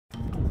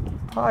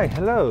Hi,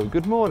 hello,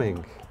 good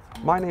morning.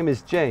 My name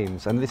is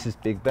James and this is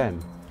Big Ben.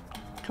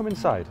 Come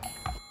inside.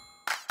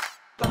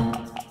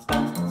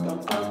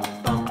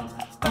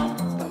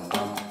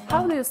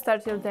 How do you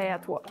start your day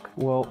at work?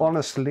 Well,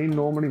 honestly,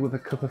 normally with a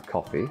cup of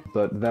coffee,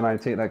 but then I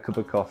take that cup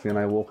of coffee and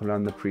I walk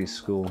around the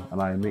preschool and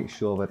I make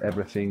sure that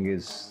everything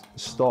is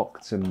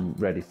stocked and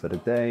ready for the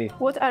day.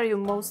 What are you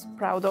most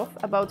proud of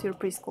about your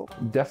preschool?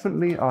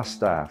 Definitely our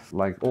staff.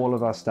 Like, all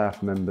of our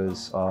staff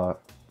members are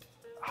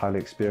highly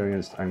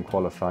experienced and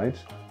qualified.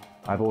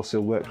 I've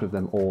also worked with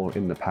them all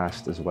in the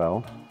past as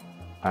well.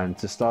 And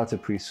to start a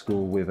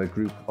preschool with a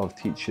group of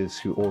teachers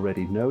who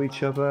already know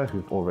each other,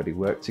 who've already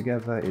worked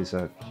together, is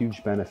a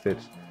huge benefit,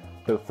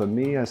 both for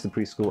me as the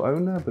preschool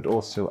owner, but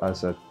also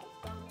as a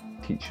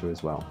teacher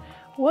as well.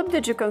 What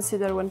did you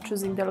consider when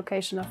choosing the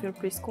location of your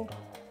preschool?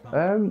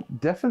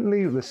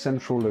 Definitely the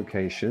central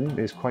location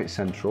is quite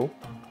central.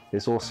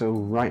 It's also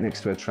right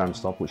next to a tram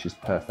stop, which is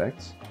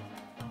perfect.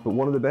 But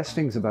one of the best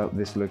things about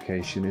this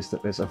location is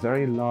that there's a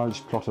very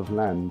large plot of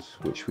land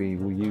which we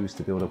will use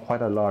to build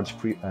quite a large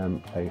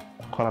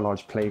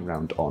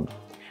playground on.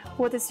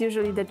 What is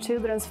usually the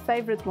children's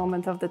favorite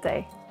moment of the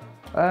day?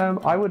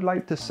 I would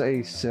like to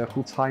say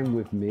circle time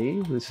with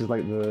me. This is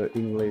like the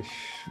English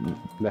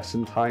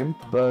lesson time,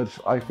 but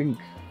I think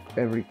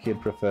every kid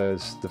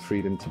prefers the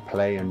freedom to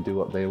play and do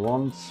what they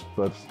want,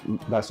 but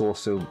that's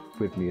also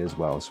with me as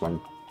well, so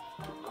I'm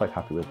quite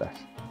happy with that.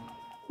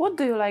 What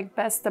do you like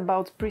best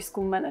about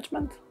preschool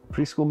management?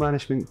 Preschool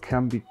management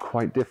can be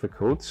quite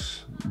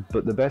difficult,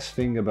 but the best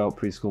thing about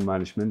preschool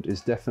management is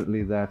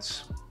definitely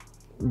that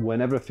when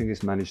everything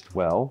is managed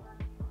well,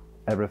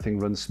 everything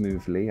runs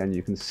smoothly and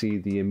you can see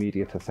the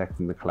immediate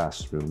effect in the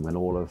classroom when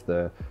all of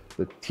the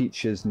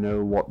teachers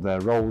know what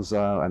their roles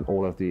are and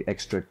all of the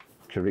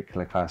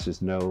extracurricular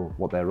classes know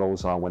what their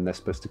roles are when they're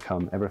supposed to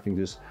come. Everything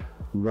just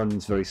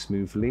runs very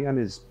smoothly and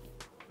is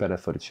better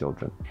for the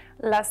children.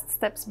 Last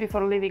steps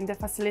before leaving the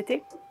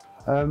facility?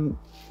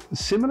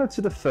 Similar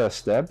to the first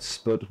steps,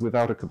 but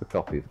without a cup of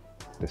coffee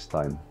this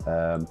time.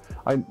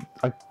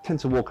 I tend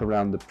to walk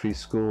around the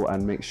preschool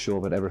and make sure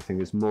that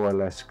everything is more or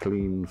less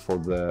clean for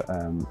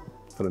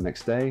the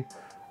next day.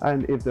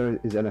 And if there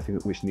is anything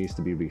which needs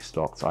to be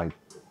restocked, I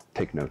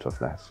take note of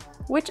that.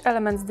 Which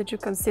elements did you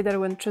consider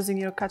when choosing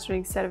your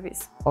catering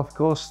service? Of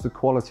course, the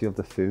quality of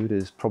the food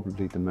is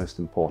probably the most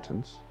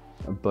important.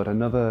 But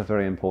another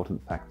very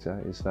important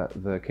factor is that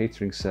the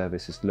catering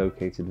service is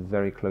located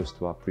very close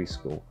to our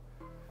preschool.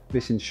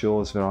 This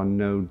ensures there are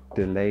no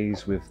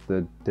delays with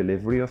the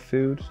delivery of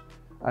food,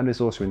 and this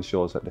also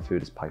ensures that the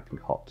food is piping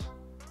hot.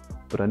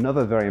 But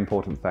another very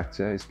important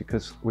factor is,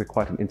 because we're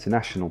quite an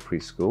international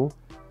preschool,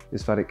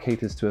 is that it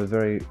caters to a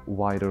very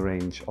wide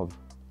range of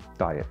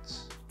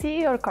diets.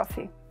 Tea or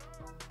coffee?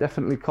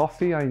 Definitely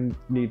coffee. I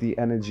need the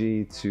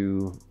energy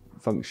to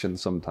function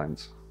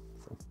sometimes.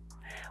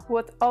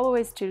 What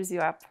always cheers you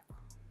up?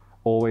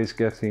 Always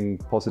getting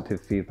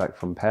positive feedback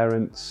from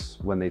parents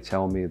when they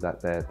tell me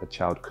that the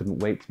child couldn't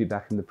wait to be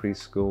back in the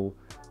preschool,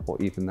 or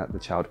even that the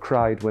child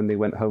cried when they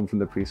went home from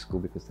the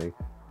preschool because they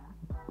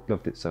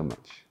loved it so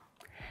much.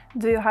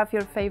 Do you have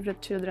your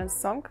favorite children's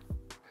song?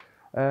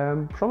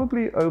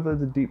 Probably Over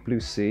the Deep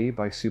Blue Sea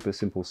by Super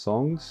Simple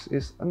Songs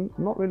is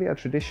not really a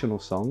traditional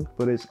song,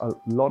 but it's a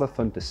lot of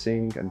fun to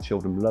sing and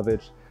children love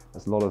it.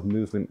 There's a lot of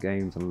movement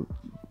games and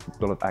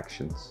a lot of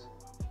actions.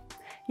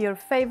 Your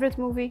favorite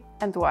movie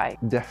and why?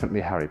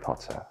 Definitely Harry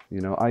Potter.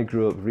 You know, I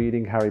grew up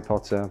reading Harry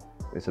Potter.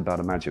 It's about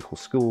a magical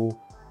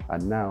school,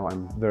 and now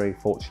I'm very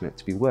fortunate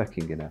to be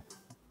working in a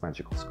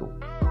magical school.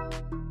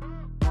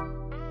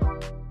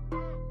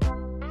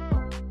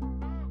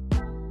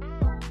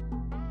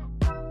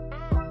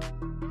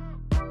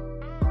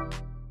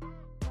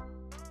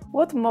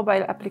 What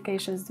mobile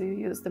applications do you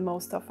use the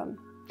most often?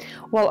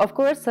 Well, of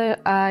course,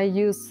 I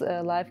use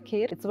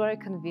LiveKit. It's very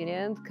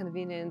convenient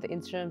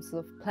in terms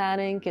of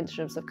planning, in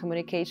terms of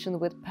communication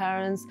with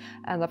parents,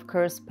 and of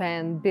course,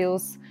 paying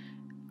bills.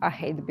 I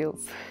hate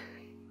bills.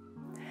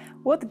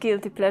 What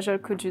guilty pleasure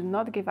could you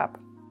not give up?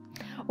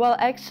 Well,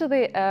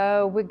 actually,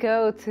 we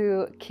go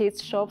to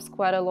kids' shops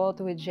quite a lot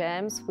with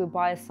James. We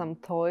buy some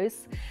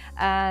toys,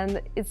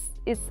 and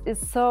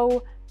it's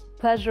so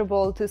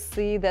pleasurable to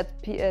see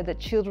that the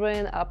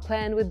children are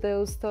playing with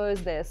those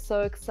toys. They're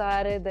so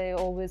excited. They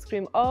always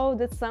scream, "Oh,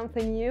 that's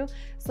something new!"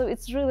 So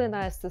it's really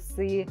nice to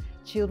see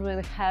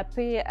children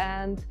happy,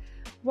 and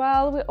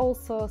well, we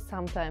also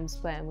sometimes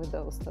play with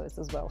those toys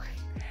as well.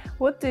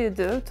 What do you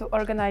do to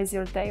organize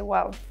your day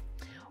well?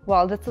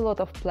 Well, that's a lot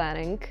of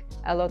planning,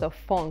 a lot of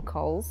phone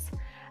calls.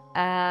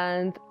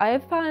 And I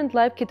find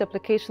LiveKit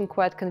application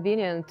quite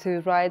convenient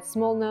to write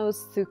small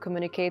notes, to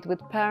communicate with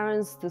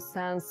parents, to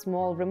send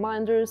small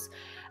reminders,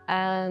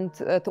 and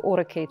to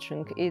order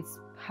catering. It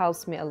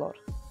helps me a lot.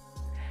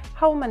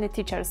 How many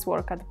teachers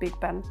work at Big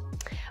Ben?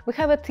 We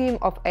have a team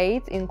of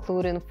 8,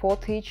 including 4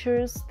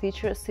 teachers,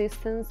 teacher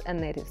assistants, and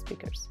native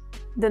speakers.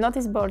 The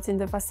notice boards in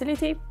the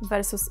facility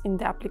versus in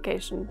the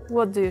application.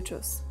 What do you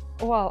choose?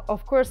 Well,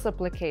 of course,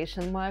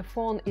 application. My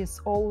phone is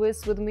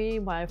always with me,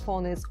 my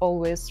phone is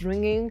always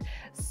ringing,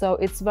 so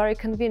it's very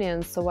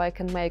convenient, so I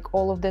can make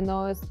all of the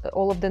notes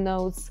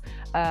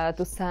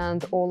to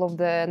send all of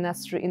the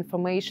necessary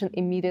information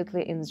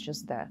immediately, and it's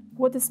just there.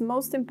 What is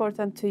most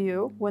important to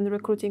you when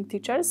recruiting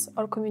teachers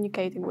or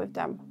communicating with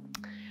them?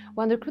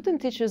 When recruiting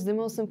teachers, the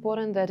most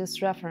important that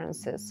is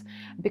references,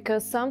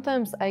 because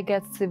sometimes I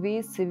get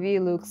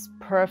CV looks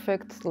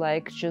perfect,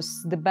 like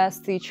just the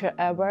best teacher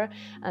ever,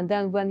 and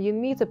then when you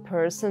meet a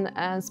person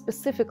and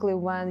specifically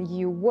when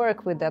you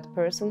work with that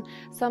person,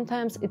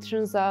 sometimes it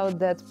turns out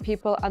that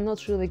people are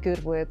not really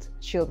good with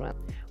children.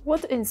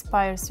 What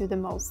inspires you the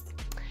most?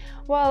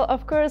 Well,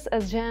 of course,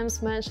 as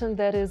James mentioned,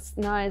 that is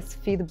nice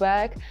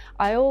feedback.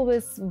 I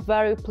always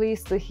very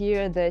pleased to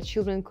hear that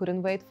children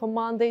couldn't wait for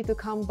Monday to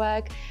come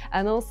back.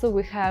 And also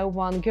we have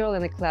one girl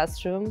in the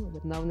classroom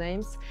with no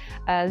names,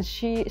 and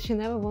she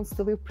never wants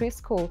to leave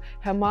preschool.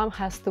 Her mom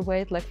has to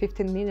wait like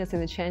 15 minutes in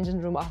the changing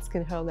room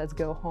asking her, let's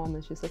go home.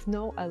 And she says,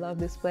 no, I love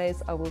this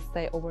place, I will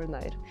stay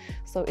overnight.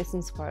 So it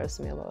inspires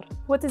me a lot.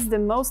 What is the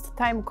most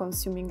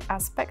time-consuming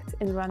aspect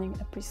in running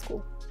a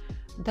preschool?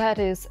 That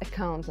is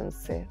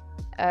accountancy.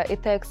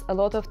 It takes a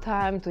lot of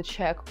time to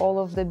check all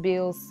of the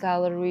bills,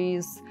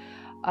 salaries,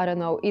 I don't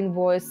know,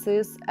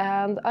 invoices,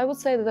 and I would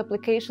say that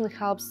application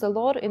helps a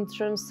lot in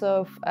terms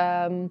of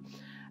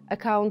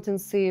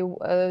accountancy,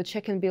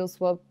 checking bills,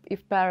 well,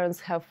 if parents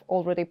have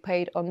already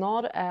paid or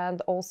not,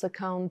 and also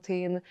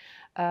counting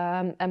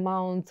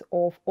amount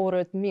of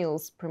ordered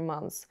meals per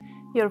month.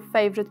 Your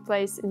favorite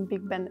place in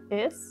Big Ben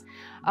is?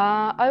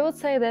 I would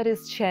say that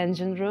is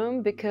changing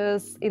room,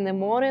 because in the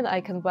morning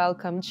I can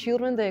welcome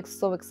children. They're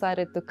so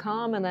excited to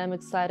come, and I'm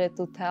excited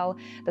to tell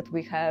that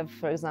we have,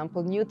 for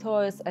example, new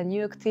toys and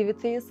new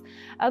activities.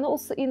 And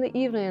also in the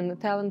evening,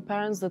 telling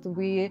parents that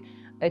we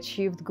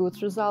achieved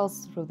good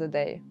results through the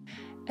day.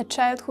 A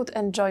childhood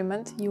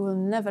enjoyment you will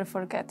never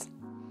forget?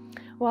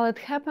 Well, it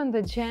happened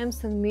that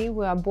James and me,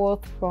 we are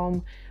both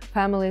from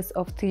families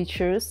of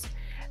teachers.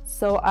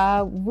 So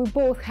we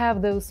both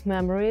have those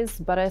memories,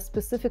 but I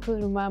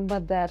specifically remember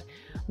that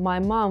my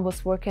mom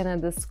was working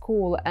at the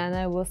school and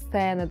I was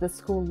staying at the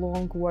school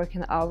long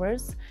working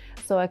hours.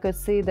 So I could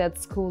see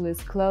that school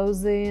is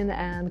closing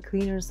and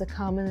cleaners are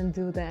coming and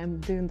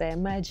doing their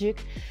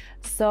magic.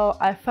 So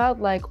I felt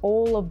like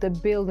all of the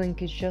building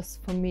is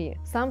just for me.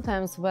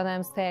 Sometimes when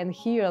I'm staying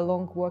here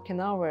long working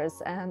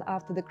hours and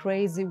after the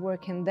crazy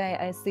working day,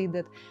 I see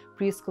that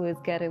preschool is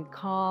getting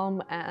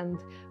calm and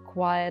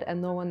quiet and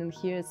no one in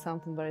here, is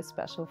something very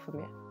special for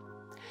me.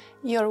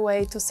 Your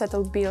way to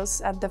settle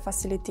bills at the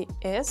facility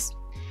is?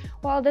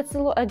 Well, that's a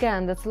lot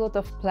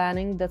of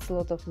planning, that's a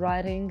lot of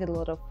writing, a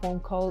lot of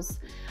phone calls,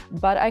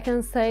 but I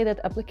can say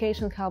that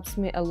application helps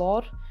me a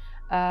lot,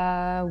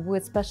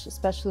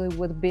 especially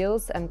with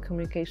bills and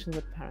communication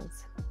with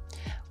parents.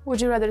 Would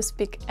you rather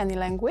speak any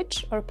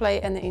language or play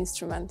any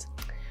instrument?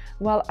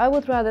 Well, I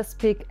would rather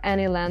speak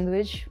any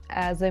language.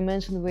 As I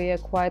mentioned, we are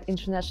quite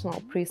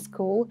international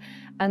preschool,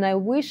 and I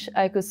wish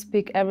I could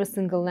speak every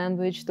single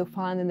language to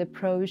find an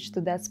approach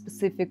to that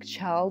specific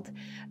child,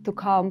 to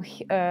calm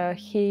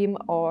him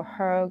or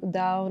her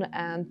down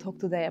and talk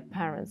to their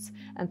parents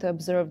and to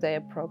observe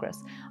their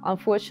progress.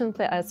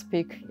 Unfortunately, I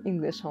speak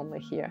English only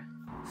here.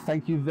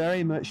 Thank you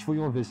very much for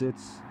your visit,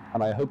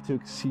 and I hope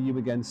to see you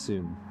again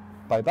soon.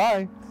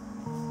 Bye-bye.